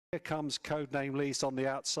Here comes Codename Lise on the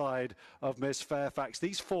outside of Miss Fairfax.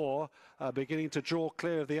 These four are beginning to draw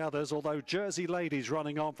clear of the others, although Jersey Lady's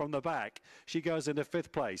running on from the back. She goes into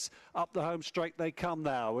 5th place. Up the home straight they come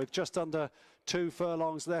now with just under 2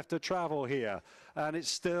 furlongs left to travel here. And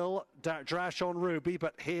it's still Drash on Ruby,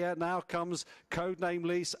 but here now comes Codename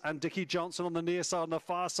Lise and Dickie Johnson on the near side. On the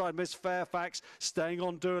far side, Miss Fairfax staying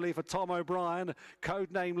on Dooley for Tom O'Brien.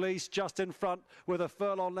 Codename Lise just in front with a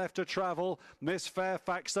furlong left to travel. Miss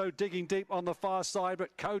Fairfax, though, digging deep on the far side,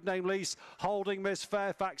 but Codename Lise holding Miss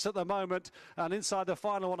Fairfax at the moment. And inside the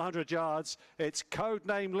final 100 yards, it's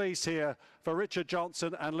Codename Lise here for Richard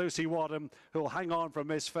Johnson and Lucy Wadham, who'll hang on from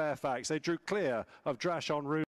Miss Fairfax. They drew clear of Drash on Ruby.